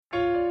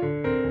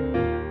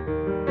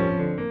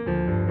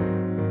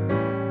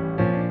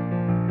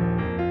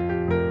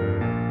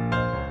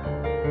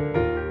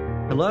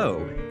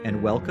Hello,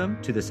 and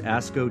welcome to this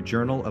ASCO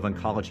Journal of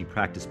Oncology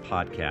Practice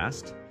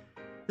podcast.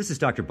 This is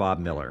Dr. Bob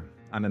Miller.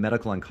 I'm a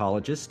medical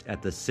oncologist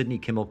at the Sidney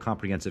Kimmel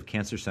Comprehensive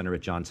Cancer Center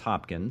at Johns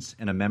Hopkins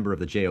and a member of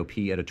the JOP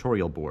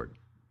editorial board.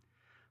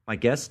 My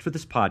guest for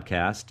this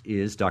podcast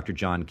is Dr.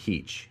 John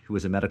Keach, who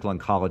is a medical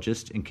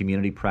oncologist in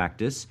community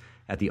practice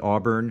at the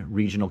Auburn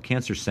Regional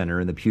Cancer Center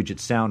in the Puget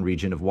Sound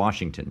region of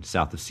Washington,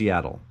 south of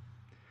Seattle.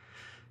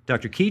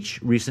 Dr. Keach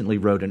recently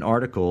wrote an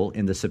article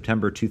in the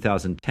September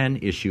 2010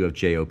 issue of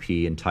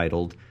JOP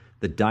entitled,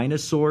 "The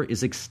Dinosaur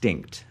is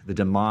Extinct, the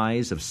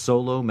Demise of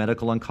Solo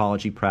Medical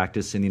Oncology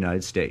Practice in the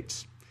United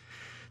States."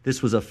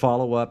 This was a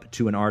follow-up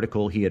to an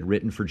article he had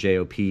written for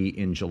JOP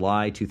in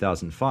July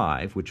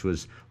 2005, which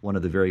was one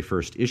of the very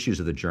first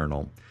issues of the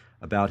journal,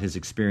 about his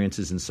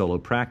experiences in solo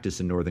practice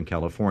in Northern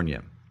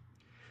California.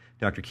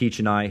 Dr. Keach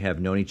and I have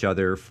known each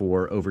other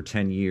for over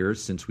 10 years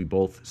since we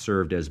both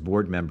served as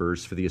board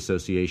members for the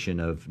Association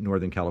of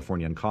Northern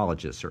California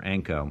Oncologists, or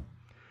ANCO.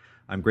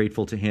 I'm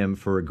grateful to him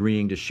for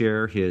agreeing to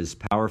share his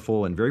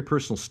powerful and very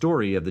personal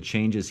story of the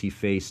changes he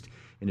faced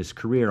in his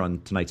career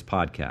on tonight's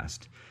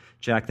podcast.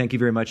 Jack, thank you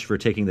very much for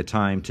taking the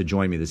time to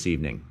join me this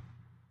evening.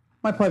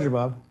 My pleasure,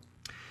 Bob.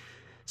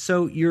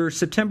 So your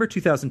September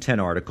 2010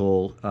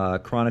 article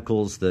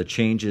chronicles the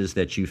changes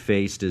that you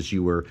faced as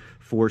you were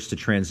forced to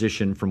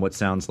transition from what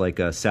sounds like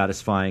a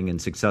satisfying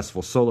and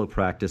successful solo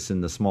practice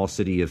in the small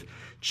city of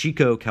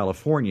Chico,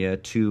 California,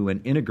 to an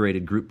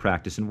integrated group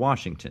practice in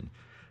Washington.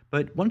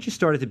 But why don't you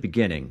start at the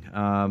beginning?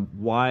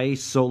 Why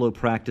solo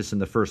practice in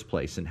the first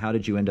place, and how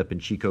did you end up in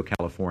Chico,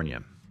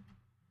 California?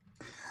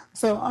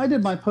 So I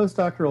did my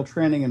postdoctoral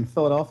training in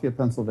Philadelphia,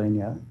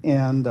 Pennsylvania,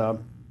 and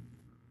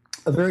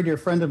a very dear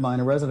friend of mine,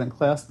 a resident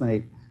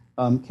classmate,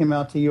 came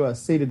out to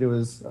USC to do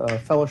his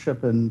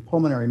fellowship in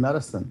pulmonary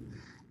medicine.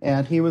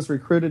 And he was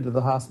recruited to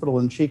the hospital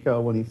in Chico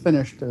when he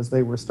finished, as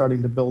they were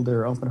starting to build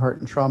their open heart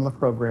and trauma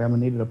program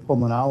and needed a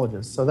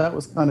pulmonologist. So that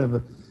was kind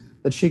of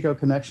the Chico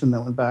connection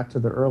that went back to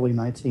the early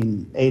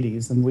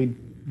 1980s, and we'd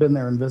been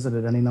there and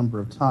visited any number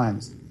of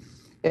times.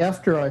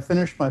 After I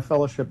finished my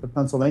fellowship at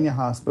Pennsylvania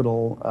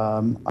Hospital,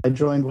 I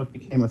joined what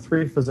became a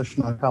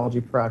 3-physician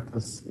oncology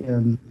practice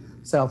in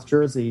South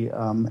Jersey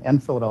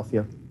and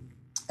Philadelphia.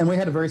 And we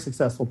had a very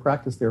successful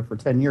practice there for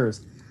 10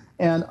 years.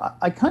 And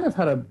I kind of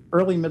had an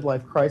early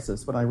midlife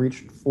crisis when I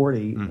reached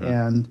 40,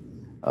 and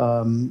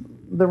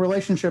the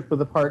relationship with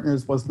the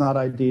partners was not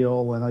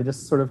ideal, and I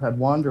just sort of had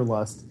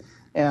wanderlust.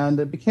 And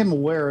I became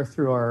aware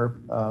through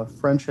our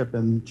friendship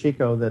in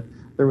Chico that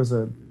there was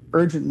an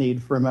urgent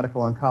need for a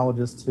medical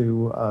oncologist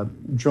to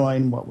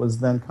join what was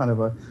then kind of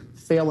a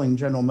failing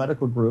general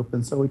medical group.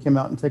 And so we came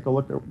out and took a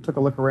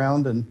look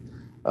around, and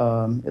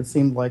it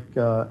seemed like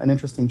an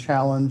interesting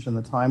challenge, and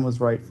the time was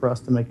right for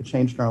us to make a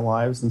change in our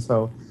lives. And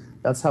so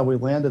that's how we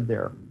landed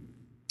there.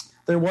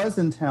 There was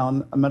in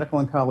town a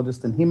medical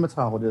oncologist and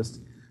hematologist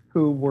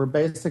who were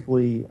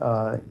basically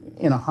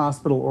in a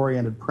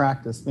hospital-oriented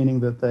practice,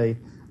 meaning that they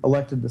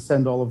elected to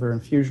send all of their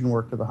infusion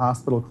work to the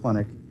hospital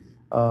clinic.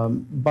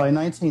 By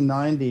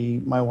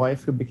 1990, my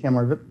wife, who became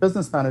our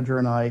business manager,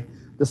 and I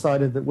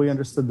decided that we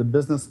understood the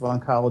business of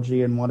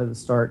oncology and wanted to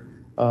start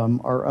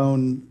our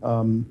own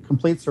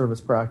complete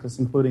service practice,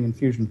 including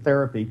infusion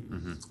therapy.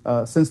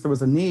 Since there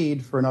was a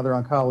need for another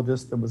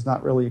oncologist that was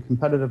not really a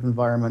competitive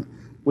environment,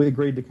 we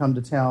agreed to come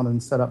to town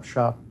and set up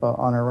shop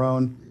on our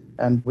own.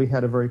 And we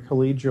had a very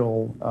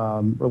collegial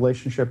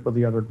relationship with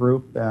the other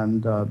group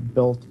and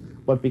built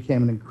what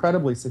became an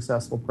incredibly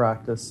successful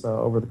practice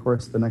over the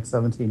course of the next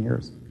 17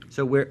 years.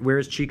 So where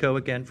is Chico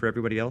again for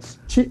everybody else?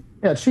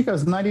 Chico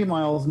is 90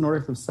 miles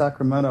north of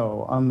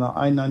Sacramento on the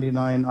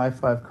I-99,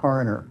 I-5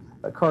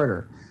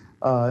 corridor.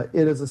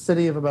 It is a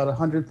city of about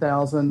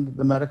 100,000.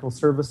 The medical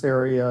service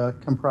area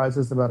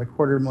comprises about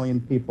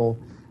 250,000 people,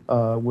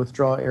 with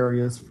draw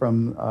areas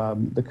from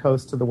the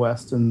coast to the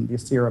west and the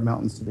Sierra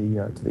Mountains to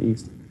the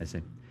east. I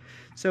see.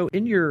 So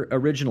in your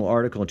original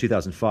article in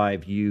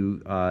 2005, you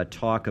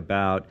talk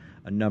about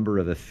a number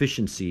of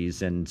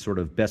efficiencies and sort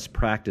of best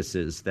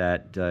practices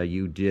that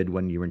you did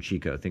when you were in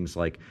Chico, things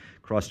like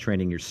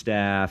cross-training your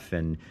staff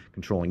and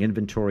controlling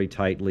inventory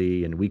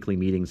tightly and weekly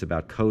meetings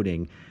about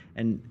coding.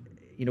 And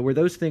were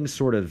those things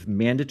sort of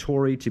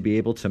mandatory to be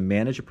able to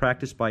manage a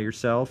practice by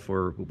yourself,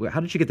 or how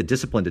did you get the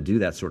discipline to do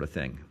that sort of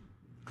thing?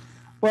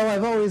 Well,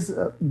 I've always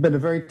been a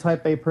very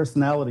type A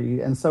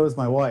personality, and so is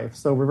my wife.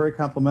 So we're very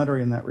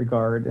complementary in that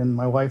regard. And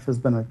my wife has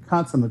been a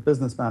consummate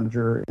business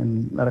manager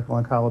in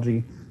medical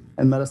oncology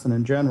and medicine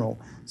in general.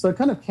 So it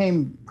kind of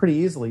came pretty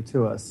easily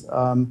to us.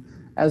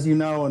 As you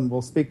know, and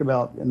we'll speak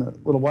about in a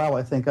little while,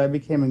 I think, I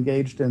became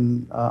engaged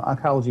in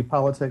oncology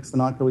politics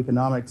and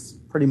oncoeconomics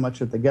pretty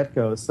much at the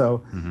get-go.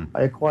 So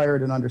I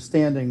acquired an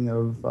understanding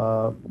of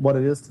what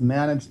it is to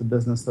manage the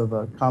business of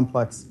a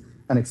complex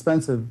and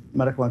expensive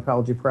medical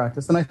oncology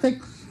practice. And I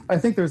think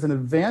there's an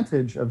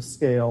advantage of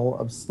scale,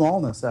 of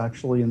smallness,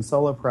 actually, in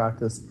solo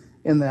practice,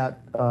 in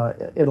that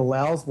it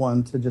allows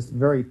one to just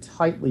very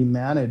tightly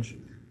manage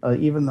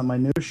even the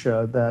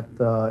minutia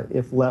that,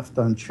 if left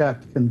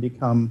unchecked, can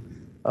become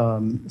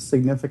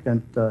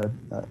significant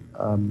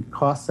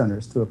cost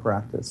centers to a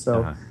practice.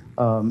 So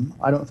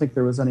I don't think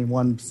there was any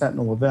one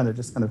sentinel event. It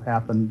just kind of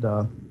happened.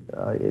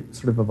 It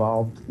sort of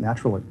evolved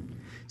naturally.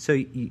 So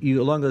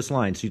you along those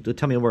lines,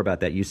 tell me more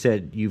about that. You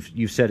said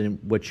you've said in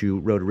what you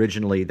wrote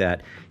originally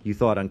that you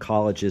thought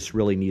oncologists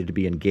really needed to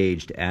be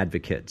engaged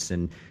advocates,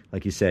 and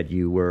like you said,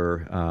 you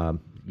were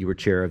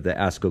chair of the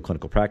ASCO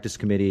Clinical Practice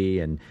Committee,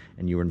 and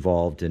you were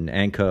involved in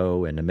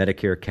ANCO and the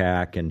Medicare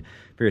CAC and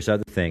various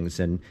other things.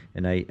 And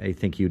I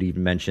think you'd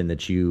even mentioned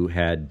that you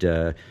had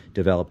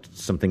developed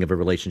something of a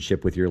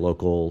relationship with your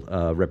local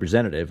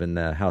representative in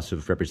the House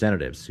of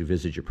Representatives who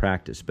visited your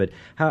practice. But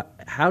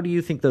how do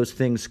you think those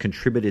things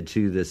contributed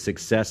to the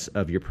success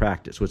of your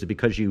practice? Was it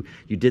because you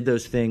did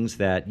those things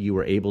that you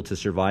were able to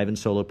survive in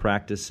solo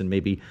practice, and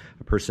maybe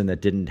a person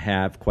that didn't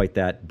have quite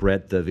that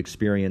breadth of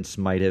experience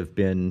might have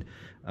found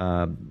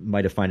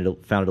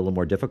it a little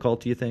more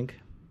difficult, do you think?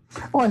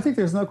 Well, I think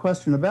there's no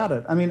question about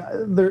it. I mean,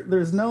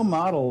 there's no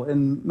model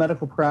in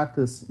medical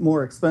practice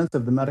more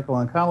expensive than medical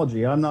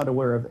oncology. I'm not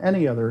aware of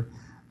any other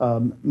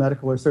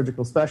medical or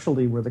surgical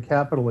specialty where the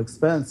capital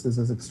expense is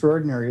as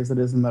extraordinary as it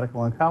is in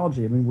medical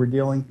oncology. I mean, we're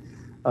dealing,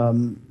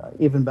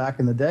 even back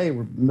in the day,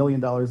 we're $1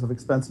 million of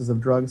expenses of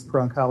drugs per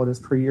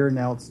oncologist per year.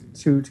 Now it's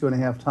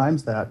 2.5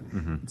 times that.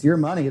 Mm-hmm. It's your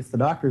money, it's the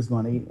doctor's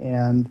money,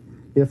 and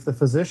if the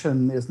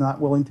physician is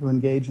not willing to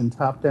engage in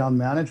top-down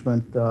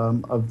management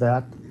of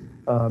that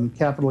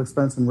capital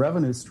expense and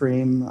revenue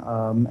stream,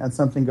 and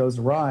something goes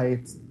awry,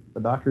 it's the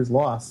doctor's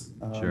loss.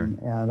 Sure.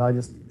 And I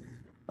just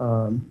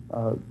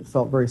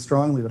felt very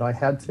strongly that I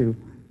had to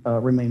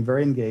remain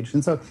very engaged.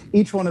 And so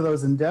each one of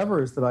those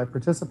endeavors that I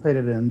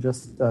participated in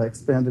just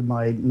expanded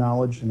my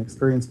knowledge and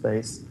experience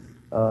base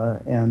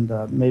and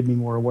made me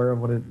more aware of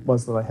what it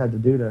was that I had to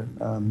do to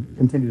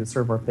continue to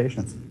serve our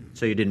patients.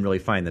 So you didn't really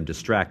find them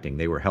distracting.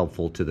 They were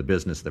helpful to the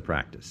business of the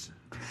practice.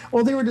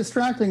 Well, they were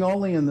distracting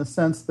only in the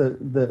sense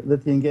that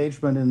the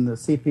engagement in the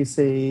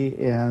CPC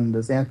and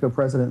as ANCO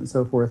president and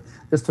so forth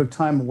just took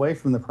time away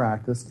from the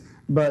practice.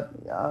 But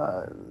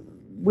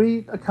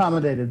we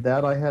accommodated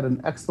that. I had an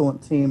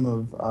excellent team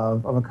of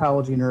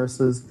oncology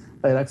nurses.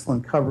 I had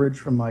excellent coverage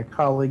from my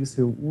colleagues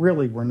who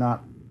really were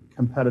not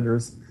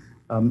competitors,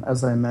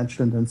 as I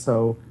mentioned, and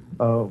so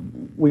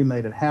we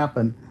made it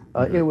happen.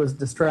 It was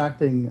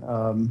distracting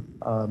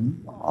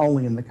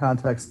only in the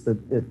context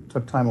that it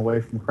took time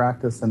away from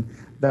practice, and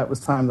that was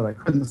time that I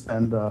couldn't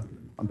spend on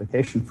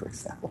vacation, for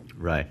example.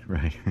 Right.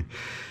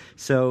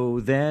 So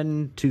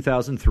then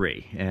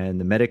 2003,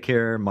 and the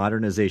Medicare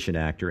Modernization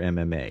Act, or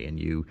MMA, and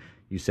you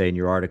say in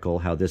your article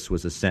how this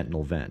was a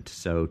sentinel event.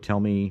 So tell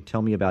me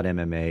about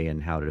MMA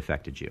and how it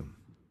affected you.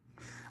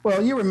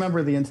 Well, you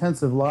remember the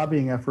intensive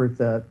lobbying effort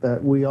that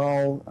we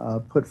all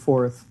put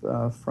forth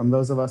from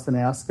those of us in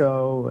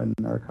ASCO and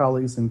our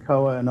colleagues in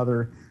COA and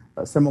other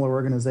similar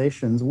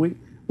organizations.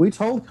 We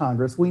told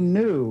Congress we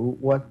knew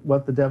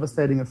what the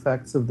devastating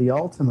effects of the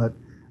ultimate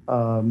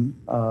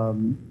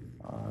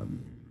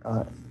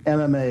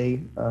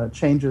MMA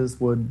changes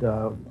would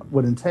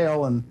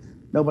entail, and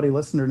nobody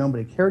listened or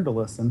nobody cared to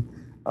listen.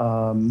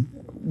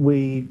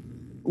 We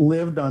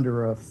lived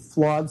under a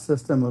flawed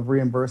system of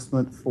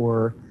reimbursement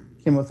for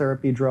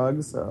chemotherapy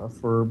drugs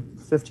for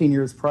 15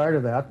 years prior to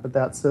that, but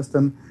that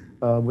system,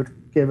 which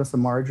gave us a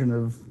margin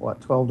of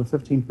 12 to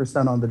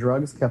 15% on the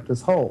drugs, kept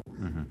us whole.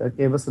 Mm-hmm. That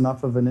gave us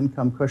enough of an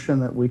income cushion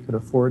that we could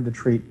afford to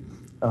treat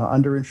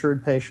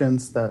underinsured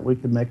patients, that we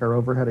could make our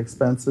overhead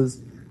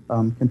expenses,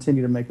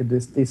 continue to make a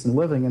decent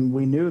living, and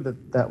we knew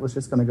that was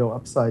just going to go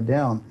upside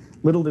down.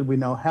 Little did we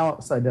know how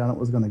upside down it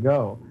was going to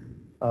go.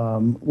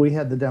 We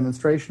had the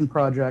demonstration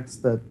projects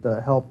that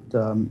helped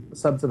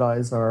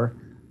subsidize our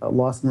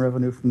loss in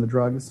revenue from the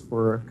drugs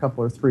for a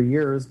couple or 3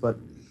 years, but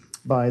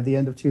by the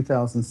end of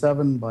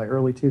 2007, by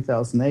early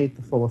 2008,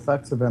 the full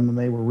effects of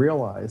MMA were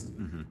realized.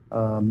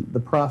 Mm-hmm. The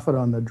profit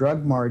on the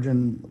drug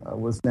margin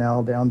was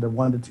now down to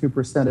 1% to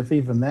 2%, if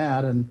even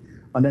that, and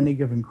on any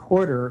given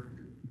quarter,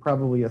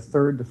 probably a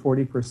third to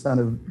 40%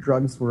 of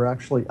drugs were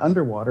actually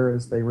underwater,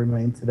 as they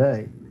remain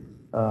today.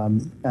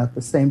 At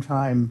the same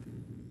time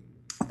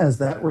as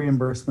that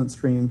reimbursement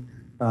stream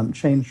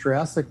changed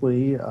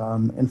drastically,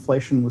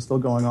 inflation was still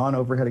going on,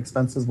 overhead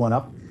expenses went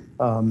up.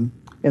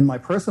 In my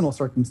personal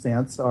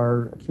circumstance,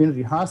 our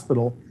community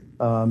hospital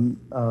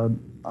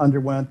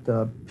underwent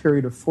a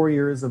period of 4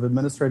 years of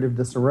administrative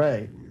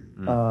disarray.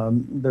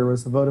 There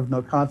was a vote of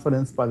no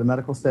confidence by the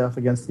medical staff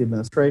against the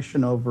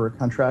administration over a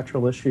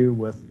contractual issue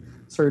with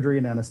surgery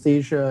and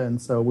anesthesia,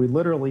 and so we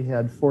literally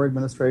had 4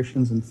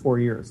 administrations in 4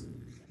 years.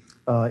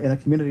 In a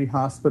community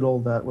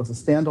hospital that was a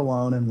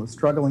standalone and was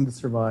struggling to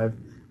survive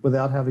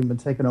without having been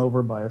taken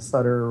over by a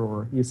Sutter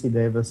or UC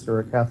Davis or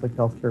a Catholic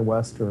Healthcare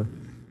West or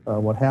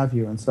what have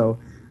you. And so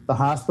the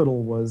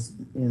hospital was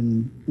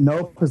in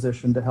no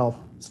position to help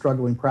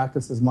struggling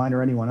practices, mine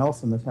or anyone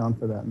else in the town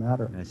for that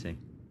matter. I see.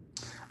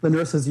 The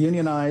nurses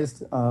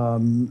unionized,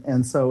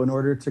 and so in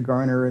order to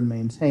garner and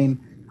maintain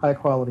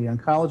high-quality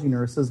oncology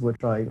nurses,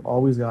 which I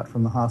always got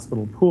from the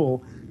hospital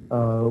pool,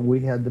 we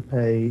had to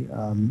pay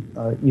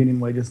union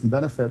wages and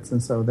benefits,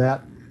 and so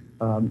that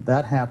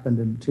happened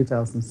in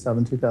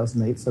 2007,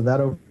 2008. So that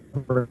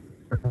overhead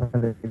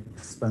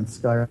expense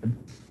skyrocketed.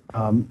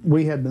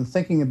 We had been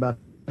thinking about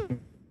an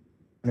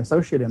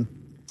associate in.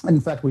 And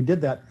in fact, we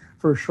did that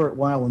for a short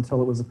while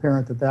until it was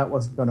apparent that that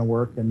wasn't going to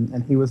work,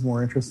 and he was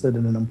more interested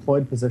in an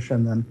employed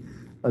position than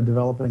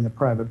developing a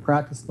private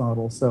practice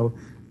model. So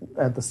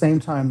at the same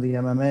time the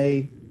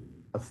MMA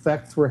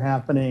effects were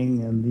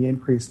happening and the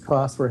increased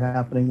costs were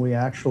happening, we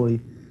actually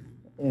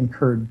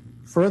incurred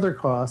further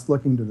costs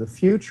looking to the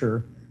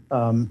future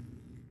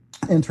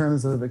in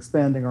terms of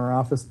expanding our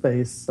office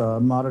space,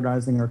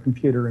 modernizing our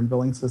computer and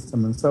billing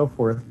system, and so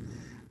forth.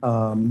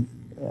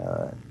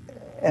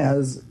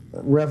 As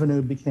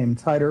revenue became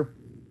tighter,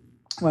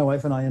 my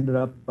wife and I ended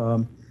up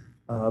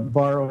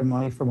borrowing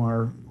money from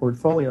our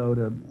portfolio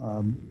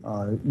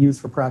to use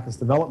for practice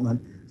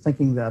development,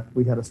 thinking that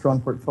we had a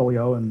strong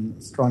portfolio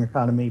and strong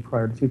economy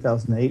prior to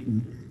 2008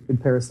 and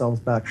we'd pay ourselves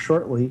back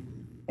shortly.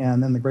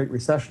 And then the Great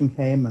Recession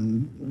came,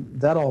 and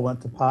that all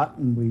went to pot,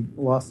 and we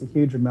lost a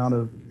huge amount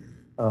of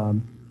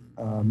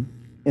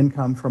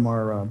income from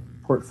our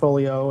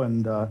portfolio,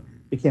 and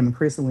became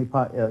increasingly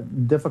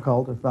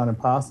difficult, if not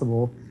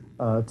impossible,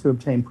 to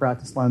obtain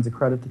practice lines of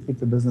credit to keep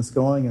the business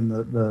going. And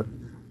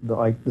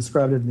I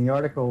described it in the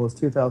article as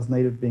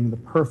 2008 as being the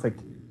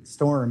perfect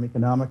storm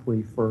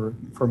economically for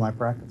my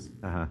practice.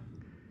 Uh-huh.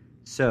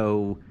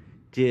 So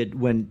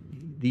when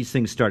these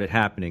things started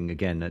happening,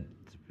 again, that's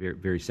a very,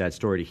 very sad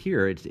story to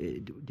hear,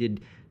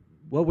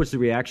 what was the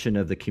reaction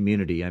of the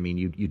community? I mean,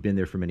 you'd been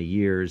there for many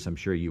years. I'm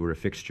sure you were a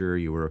fixture.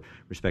 You were a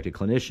respected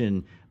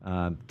clinician.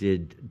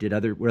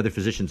 Were other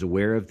physicians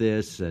aware of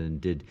this?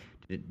 And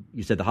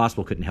you said the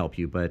hospital couldn't help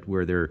you, but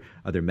were there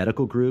other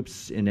medical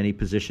groups in any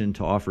position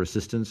to offer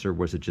assistance, or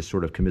was it just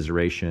sort of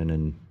commiseration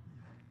and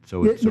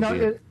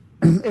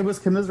it was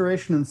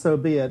commiseration and so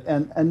be it.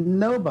 And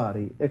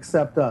nobody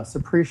except us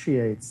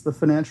appreciates the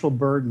financial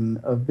burden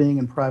of being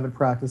in private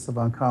practice of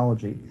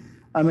oncology.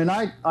 I mean,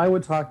 I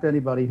would talk to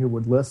anybody who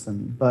would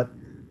listen, but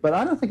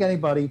I don't think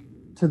anybody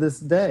to this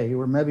day,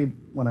 or maybe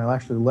when I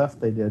actually left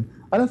they did,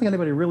 I don't think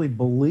anybody really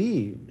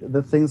believed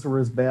that things were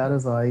as bad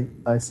as I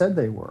said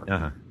they were.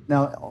 Uh-huh.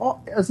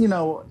 Now, as you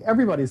know,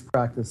 everybody's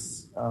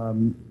practice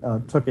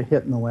took a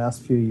hit in the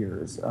last few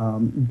years,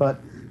 but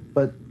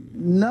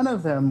none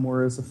of them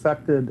were as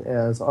affected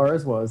as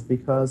ours was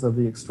because of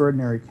the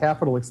extraordinary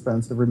capital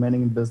expense of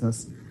remaining in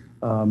business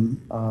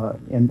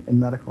in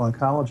medical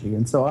oncology.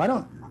 And so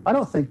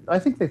I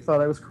think they thought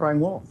I was crying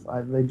wolf.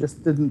 They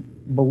just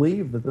didn't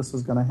believe that this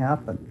was going to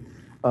happen.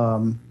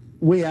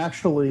 We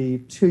actually,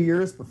 2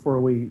 years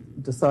before we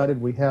decided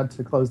we had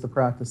to close the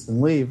practice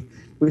and leave,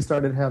 we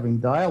started having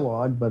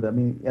dialogue, but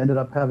ended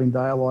up having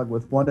dialogue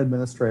with one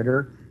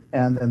administrator,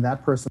 and then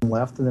that person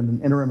left, and then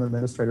an interim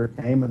administrator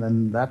came, and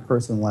then that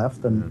person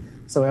left. And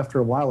so after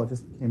a while, it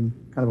just became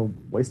kind of a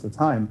waste of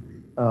time.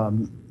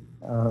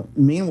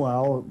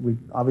 Meanwhile, we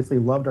obviously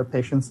loved our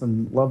patients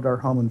and loved our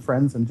home and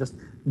friends and just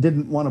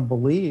didn't want to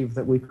believe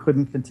that we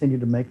couldn't continue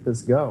to make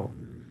this go.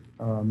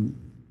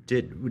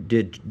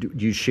 Did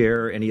you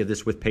share any of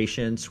this with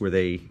patients? Were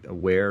they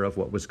aware of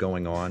what was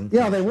going on?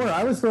 Yeah, they were.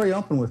 I was very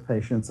open with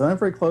patients. I'm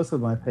very close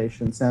with my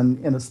patients. And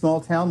in a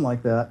small town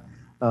like that,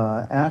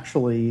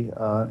 actually,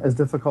 as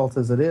difficult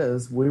as it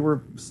is, we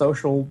were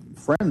social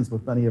friends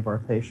with many of our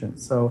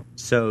patients.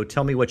 So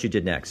tell me what you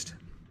did next.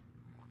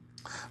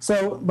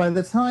 So by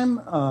the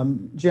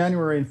time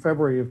January and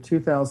February of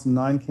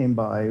 2009 came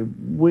by,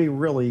 we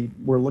really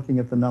were looking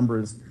at the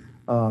numbers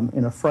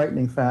in a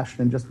frightening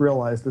fashion and just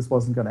realized this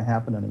wasn't going to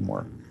happen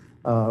anymore.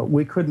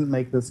 We couldn't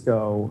make this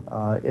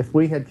go. If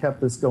we had kept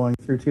this going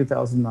through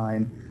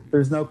 2009,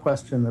 there's no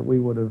question that we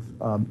would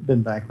have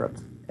been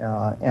bankrupt.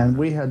 And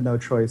we had no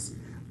choice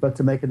but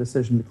to make a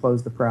decision to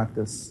close the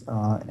practice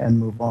and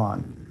move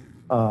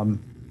on.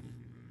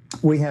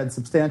 We had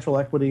substantial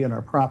equity in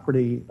our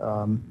property,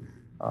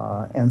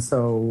 and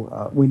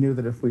so we knew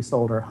that if we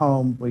sold our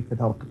home, we could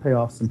help to pay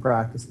off some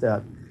practice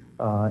debt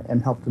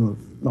and help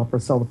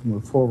ourselves to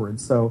move forward.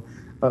 So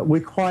we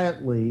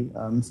quietly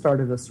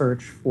started a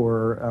search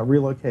for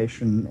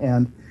relocation,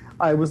 and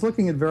I was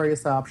looking at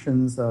various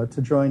options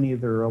to join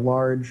either a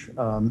large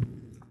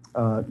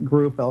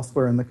group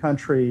elsewhere in the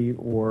country,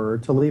 or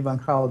to leave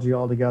oncology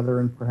altogether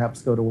and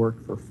perhaps go to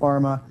work for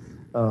pharma,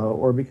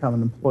 or become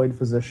an employed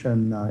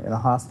physician in a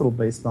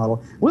hospital-based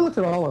model. We looked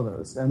at all of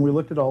those, and we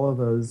looked at all of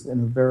those in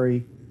a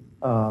very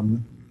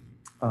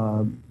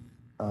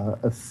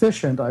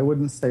efficient, I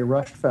wouldn't say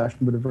rushed fashion,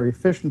 but a very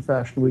efficient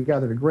fashion. We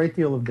gathered a great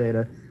deal of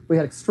data. We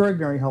had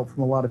extraordinary help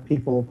from a lot of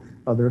people.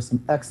 There are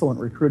some excellent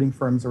recruiting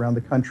firms around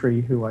the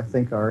country who I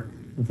think are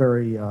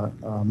very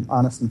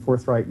honest and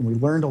forthright, and we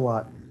learned a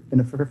lot in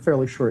a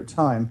fairly short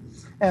time.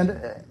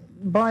 And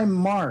by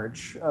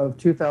March of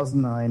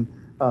 2009,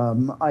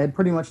 I had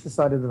pretty much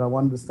decided that I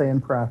wanted to stay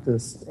in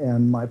practice,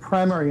 and my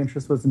primary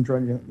interest was in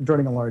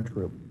joining a large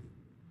group.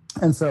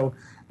 And so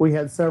we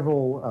had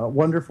several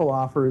wonderful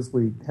offers.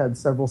 We had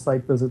several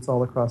site visits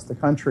all across the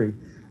country.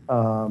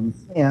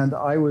 And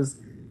I was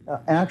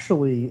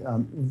actually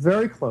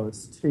very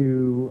close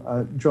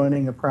to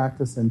joining a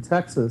practice in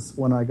Texas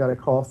when I got a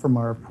call from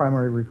our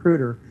primary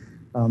recruiter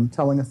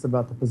telling us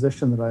about the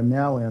position that I'm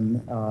now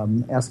in,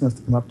 asking us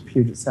to come up to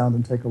Puget Sound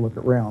and take a look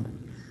around.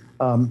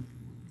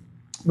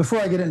 Before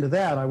I get into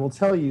that, I will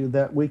tell you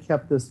that we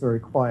kept this very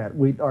quiet.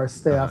 Our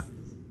staff,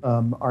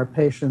 our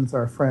patients,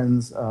 our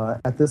friends,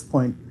 at this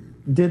point,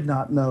 did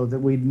not know that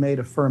we'd made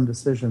a firm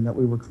decision that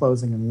we were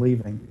closing and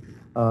leaving.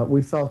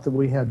 We felt that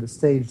we had to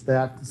stage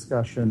that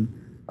discussion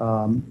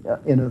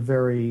in a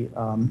very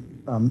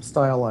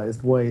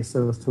stylized way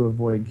so as to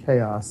avoid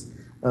chaos.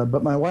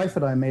 But my wife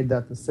and I made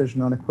that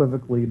decision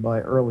unequivocally by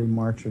early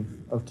March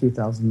of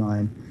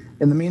 2009.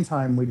 In the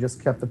meantime, we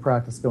just kept the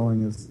practice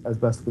going as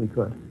best we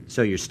could.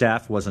 So your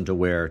staff wasn't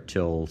aware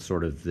till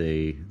sort of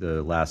the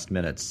last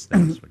minutes,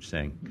 that's what you're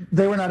saying?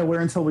 They were not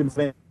aware until we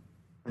made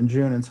in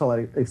June, until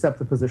I accepted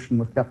the position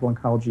with Capital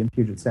Oncology in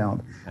Puget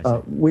Sound.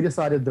 We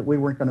decided that we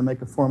weren't going to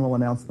make a formal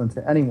announcement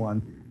to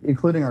anyone,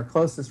 including our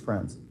closest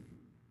friends,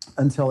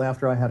 until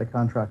after I had a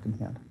contract in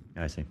hand.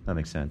 I see. That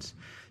makes sense.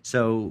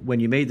 So when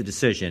you made the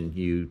decision,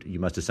 you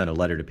must have sent a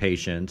letter to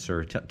patients,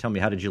 or tell me,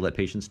 how did you let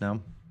patients know?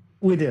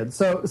 We did.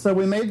 So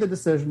we made the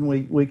decision.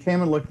 We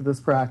came and looked at this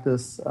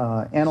practice,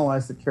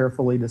 analyzed it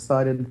carefully,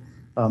 decided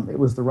it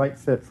was the right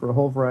fit for a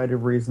whole variety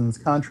of reasons.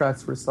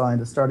 Contracts were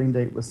signed, a starting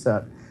date was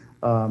set,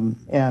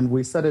 and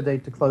we set a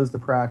date to close the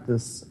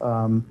practice.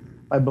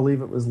 I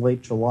believe it was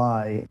late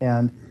July,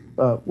 and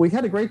we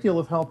had a great deal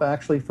of help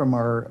actually from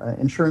our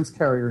insurance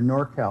carrier,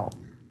 NorCal.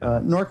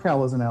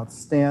 NorCal is an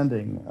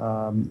outstanding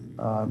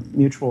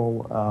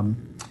mutual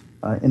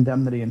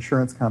indemnity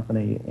insurance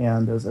company,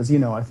 and as you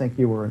know, I think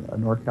you were a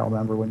NorCal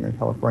member when you're in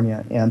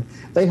California, and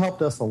they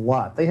helped us a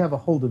lot. They have a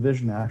whole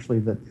division actually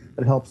that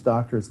helps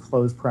doctors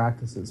close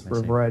practices for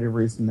a variety of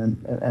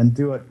reasons and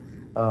do it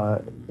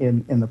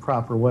in the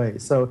proper way.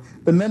 So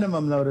the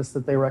minimum notice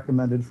that they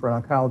recommended for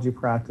an oncology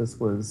practice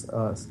was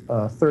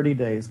 30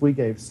 days. We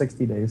gave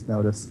 60 days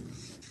notice,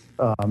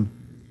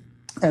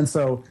 and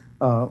so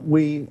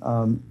we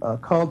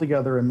called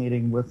together a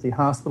meeting with the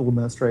hospital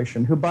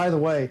administration, who, by the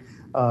way,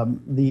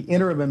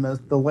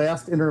 the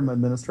last interim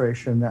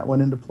administration that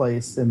went into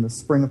place in the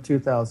spring of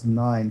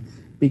 2009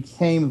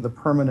 became the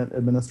permanent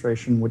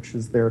administration, which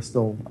is there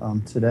still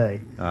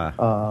today.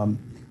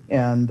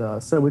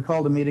 So we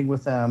called a meeting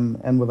with them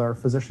and with our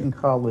physician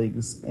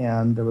colleagues,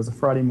 and it was a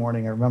Friday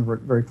morning. I remember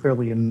it very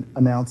clearly, and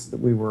announced that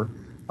we were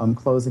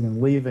closing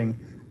and leaving.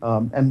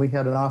 And we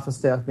had an office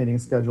staff meeting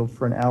scheduled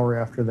for an hour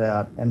after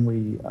that, and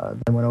we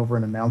then went over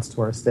and announced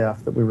to our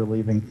staff that we were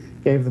leaving,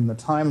 gave them the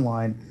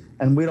timeline,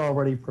 and we'd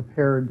already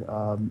prepared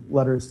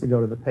letters to go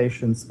to the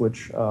patients,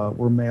 which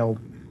were mailed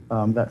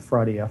that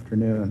Friday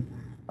afternoon.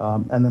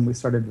 And then we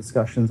started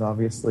discussions,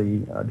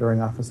 obviously,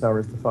 during office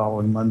hours the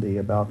following Monday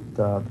about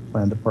the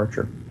planned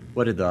departure.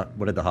 What did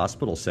the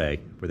hospital say?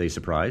 Were they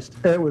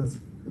surprised? They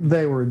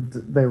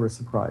were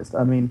surprised.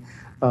 I mean,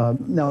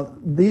 now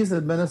these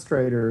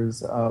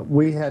administrators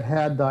we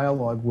had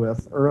dialogue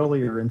with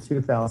earlier in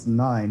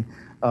 2009,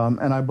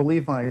 and I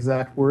believe my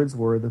exact words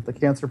were that the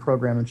cancer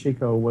program in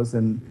Chico was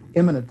in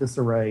imminent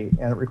disarray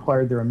and it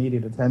required their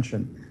immediate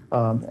attention.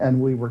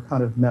 And we were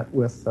kind of met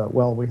with,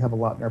 well, we have a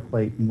lot on our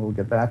plate and we'll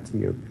get back to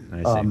you.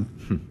 I see.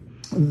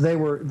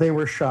 They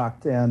were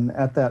shocked, and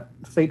at that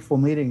fateful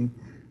meeting,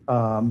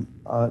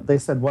 they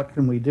said, "What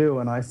can we do?"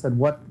 And I said,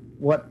 "What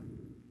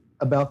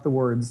about the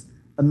words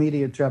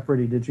immediate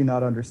jeopardy did you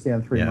not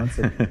understand 3 months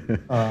ago?"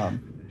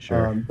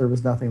 Sure. There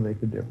was nothing they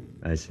could do.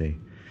 I see.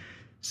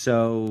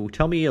 So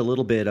tell me a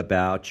little bit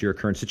about your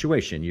current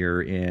situation.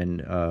 You're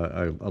in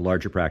a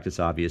larger practice,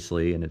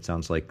 obviously, and it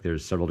sounds like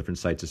there's several different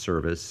sites of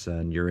service,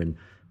 and you're in,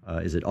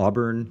 is it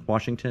Auburn,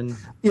 Washington?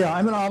 Yeah,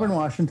 I'm in Auburn,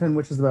 Washington,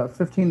 which is about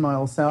 15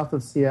 miles south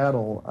of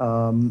Seattle.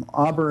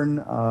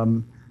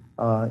 Auburn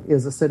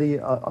is a city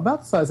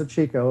about the size of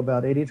Chico,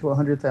 about 80 to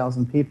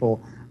 100,000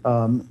 people,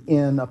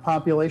 in a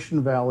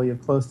population valley of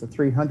close to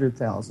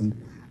 300,000.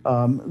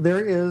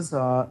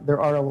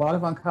 There are a lot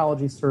of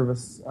oncology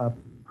service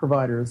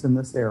providers in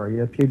this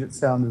area. Puget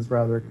Sound is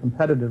rather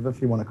competitive,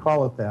 if you want to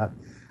call it that.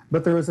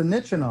 But there is a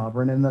niche in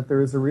Auburn in that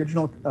there is a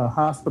regional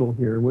hospital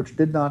here which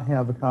did not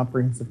have a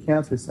comprehensive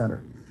cancer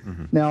center.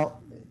 Mm-hmm. Now,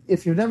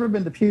 if you've never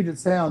been to Puget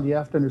Sound, you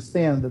have to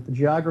understand that the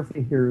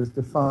geography here is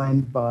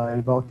defined by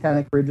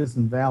volcanic ridges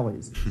and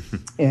valleys.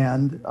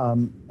 And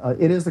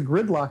it is a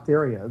gridlocked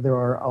area. There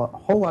are a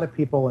whole lot of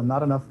people and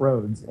not enough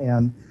roads.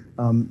 And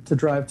to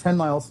drive 10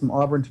 miles from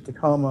Auburn to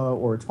Tacoma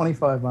or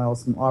 25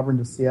 miles from Auburn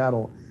to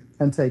Seattle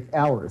can take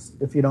hours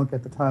if you don't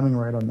get the timing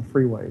right on the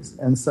freeways.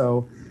 And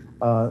so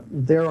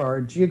there are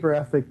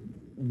geographic,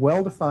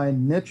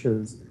 well-defined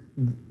niches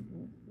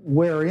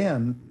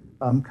wherein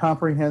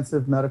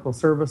comprehensive medical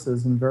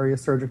services in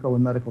various surgical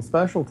and medical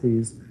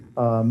specialties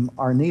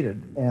are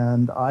needed.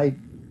 And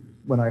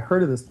when I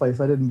heard of this place,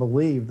 I didn't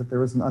believe that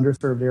there was an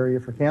underserved area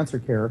for cancer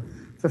care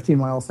 15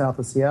 miles south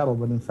of Seattle,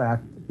 but in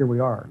fact, here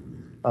we are.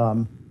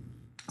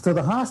 So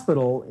the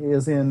hospital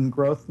is in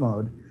growth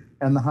mode.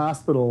 And the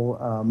hospital,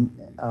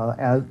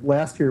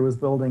 last year, was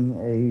building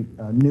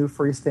a new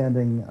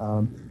freestanding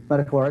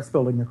medical arts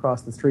building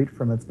across the street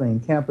from its main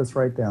campus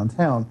right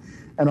downtown.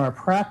 And our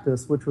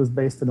practice, which was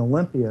based in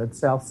Olympia at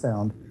South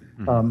Sound,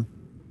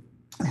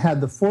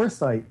 had the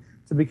foresight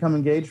to become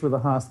engaged with the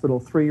hospital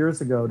 3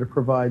 years ago to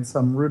provide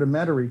some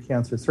rudimentary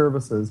cancer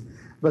services,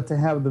 but to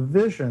have the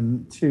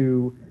vision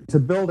to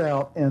build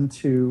out and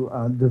to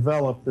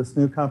develop this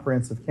new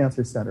comprehensive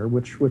cancer center,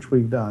 which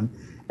we've done.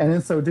 And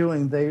in so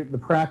doing, the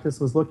practice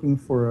was looking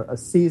for a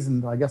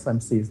seasoned, I guess I'm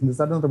seasoned. Is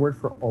that another word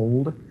for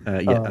old?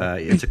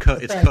 It's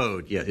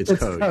code. Yeah, it's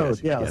code. Code,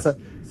 yes. Yeah.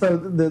 So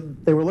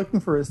they were looking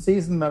for a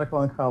seasoned medical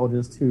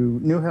oncologist who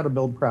knew how to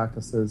build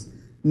practices,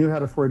 knew how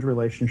to forge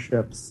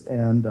relationships,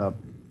 and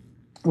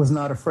was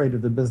not afraid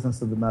of the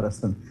business of the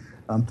medicine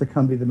to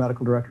come be the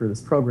medical director of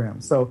this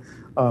program. So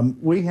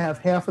we have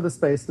half of the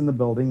space in the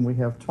building. We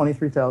have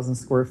 23,000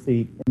 square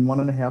feet in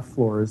 1.5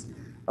 floors.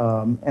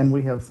 And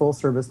we have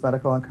full-service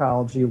medical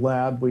oncology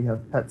lab. We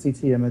have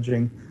PET-CT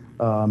imaging.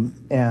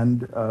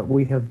 And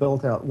we have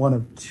built out one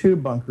of 2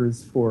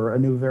 bunkers for a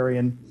new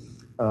Varian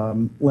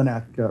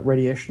LINAC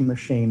radiation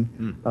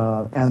machine.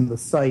 And the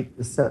site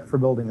is set for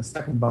building a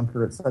second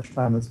bunker at such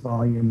time as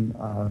volume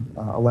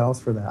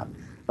allows for that.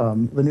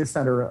 The new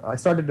center, I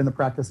started in the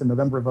practice in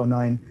November of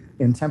 2009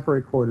 in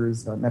temporary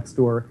quarters next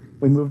door.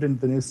 We moved into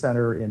the new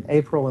center in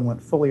April and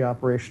went fully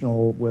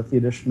operational with the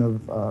addition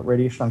of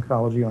radiation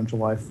oncology on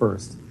July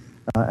 1st.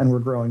 And we're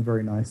growing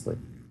very nicely.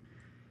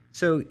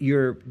 So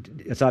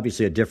it's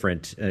obviously a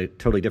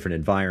totally different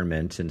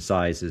environment, and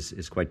size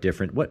is quite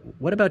different.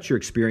 What about your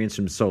experience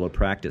from solo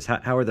practice?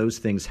 How are those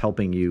things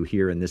helping you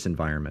here in this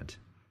environment?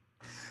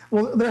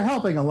 Well, they're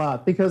helping a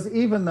lot, because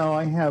even though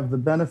I have the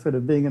benefit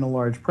of being in a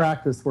large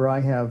practice where I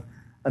have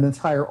an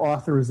entire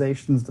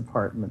authorizations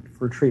department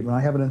for treatment, I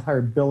have an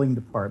entire billing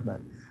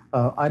department.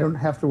 I don't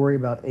have to worry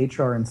about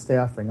HR and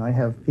staffing. I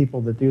have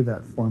people that do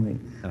that for me.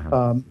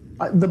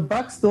 The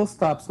buck still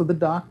stops with the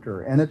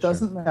doctor, and it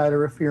doesn't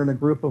matter if you're in a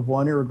group of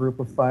 1 or a group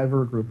of 5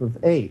 or a group of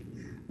 8.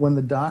 When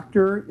the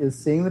doctor is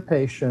seeing the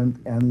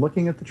patient and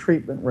looking at the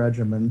treatment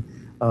regimen,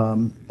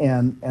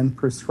 and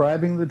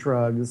prescribing the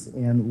drugs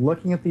and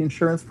looking at the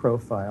insurance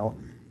profile,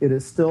 it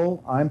is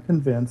still, I'm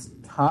convinced,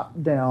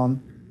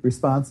 top-down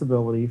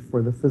responsibility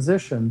for the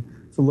physician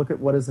to look at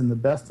what is in the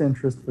best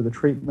interest for the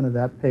treatment of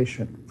that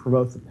patient, for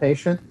both the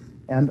patient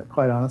and,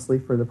 quite honestly,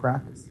 for the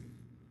practice.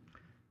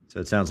 So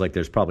it sounds like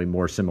there's probably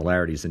more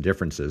similarities than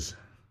differences.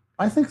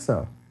 I think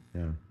so.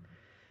 Yeah.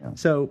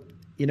 So,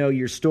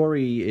 your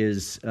story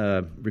is,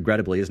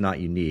 regrettably, is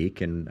not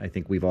unique, and I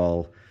think we've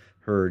all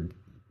heard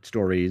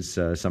stories,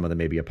 some of them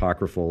may be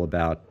apocryphal,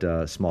 about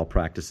small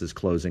practices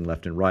closing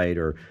left and right,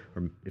 or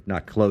if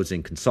not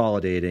closing,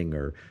 consolidating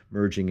or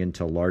merging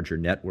into larger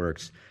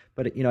networks.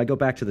 But, I go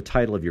back to the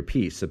title of your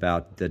piece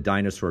about the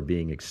dinosaur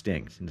being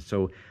extinct. And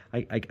so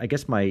I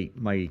guess my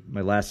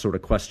last sort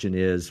of question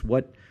is,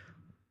 what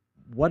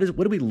do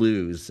we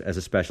lose as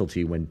a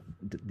specialty when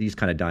these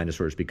kind of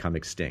dinosaurs become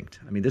extinct?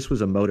 I mean, this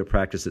was a mode of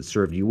practice that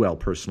served you well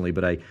personally,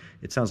 but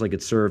it sounds like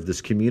it served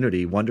this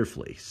community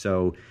wonderfully.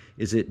 So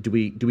do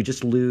we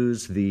just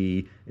lose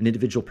an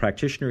individual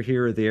practitioner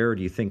here or there, or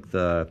do you think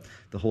the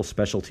whole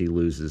specialty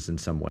loses in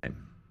some way?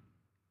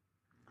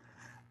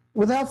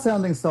 Without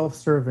sounding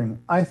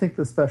self-serving, I think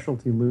the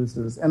specialty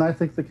loses, and I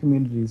think the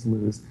communities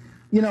lose.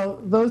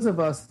 Those of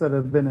us that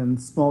have been in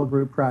small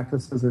group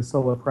practices or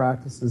solo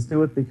practices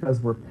do it because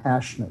we're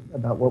passionate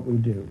about what we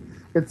do.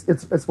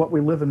 It's what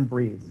we live and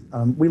breathe.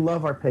 We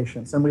love our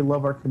patients and we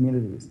love our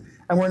communities.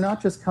 And we're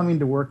not just coming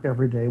to work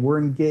every day. We're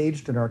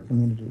engaged in our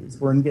communities.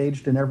 We're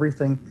engaged in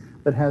everything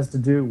that has to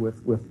do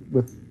with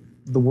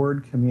the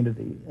word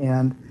community.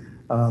 And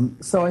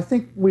so I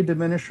think we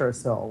diminish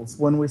ourselves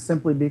when we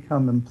simply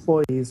become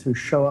employees who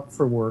show up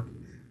for work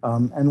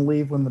and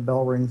leave when the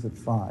bell rings at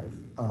 5.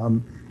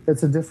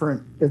 It's a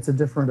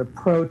different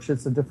approach.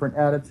 It's a different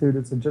attitude.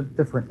 It's a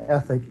different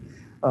ethic,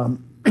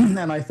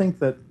 and I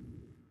think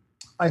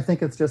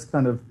it's just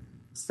kind of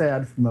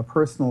sad from a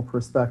personal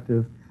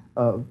perspective,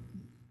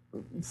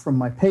 from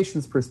my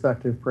patient's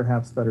perspective,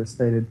 perhaps better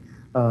stated,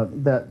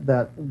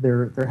 that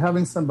they're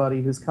having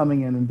somebody who's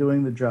coming in and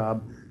doing the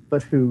job,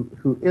 but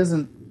who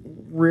isn't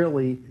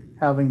really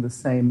having the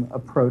same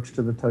approach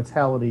to the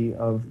totality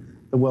of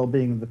the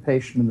well-being of the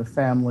patient and the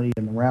family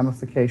and the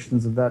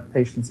ramifications of that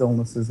patient's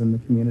illnesses in the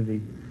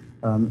community.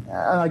 And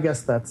I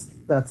guess that's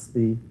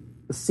the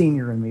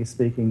senior in me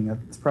speaking.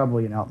 It's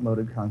probably an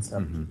outmoded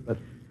concept, but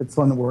it's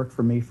one that worked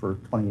for me for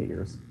 28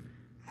 years.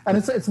 And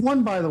it's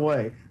one, by the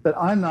way, that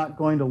I'm not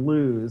going to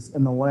lose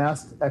in the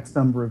last X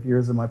number of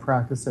years of my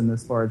practice in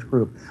this large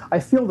group. I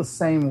feel the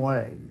same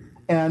way.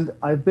 And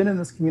I've been in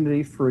this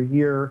community for a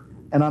year,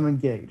 and I'm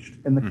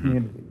engaged in the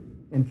community.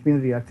 In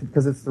community activity,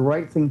 because it's the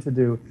right thing to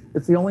do.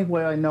 It's the only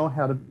way I know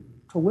how to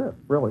live,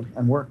 really,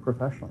 and work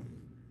professionally.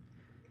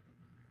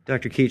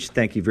 Dr. Keach,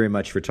 thank you very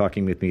much for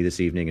talking with me this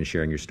evening and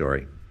sharing your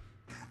story.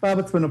 Bob,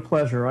 it's been a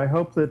pleasure. I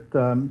hope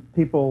that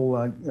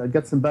people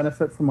get some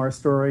benefit from our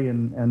story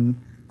and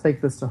take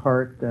this to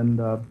heart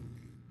and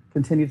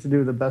continue to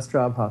do the best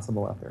job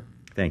possible out there.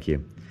 Thank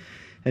you.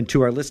 And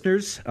to our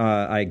listeners,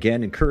 I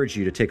again encourage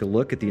you to take a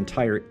look at the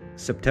entire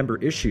September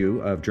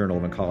issue of Journal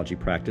of Oncology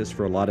Practice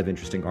for a lot of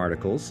interesting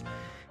articles.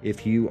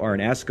 If you are an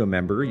ASCO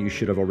member, you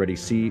should have already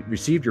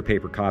received your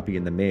paper copy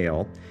in the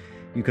mail.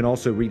 You can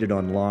also read it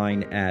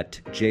online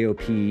at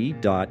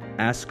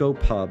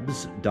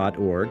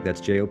jop.ascopubs.org.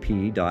 That's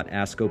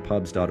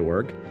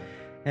jop.ascopubs.org.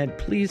 And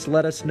please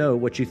let us know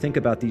what you think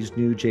about these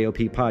new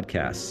JOP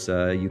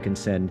podcasts. You can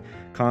send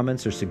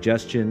comments or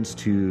suggestions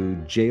to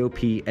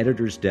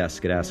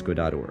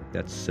jopeditorsdesk@asco.org.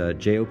 That's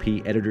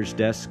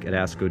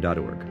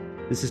jopeditorsdesk@asco.org.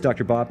 This is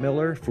Dr. Bob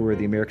Miller for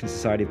the American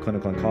Society of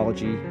Clinical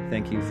Oncology.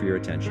 Thank you for your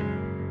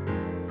attention.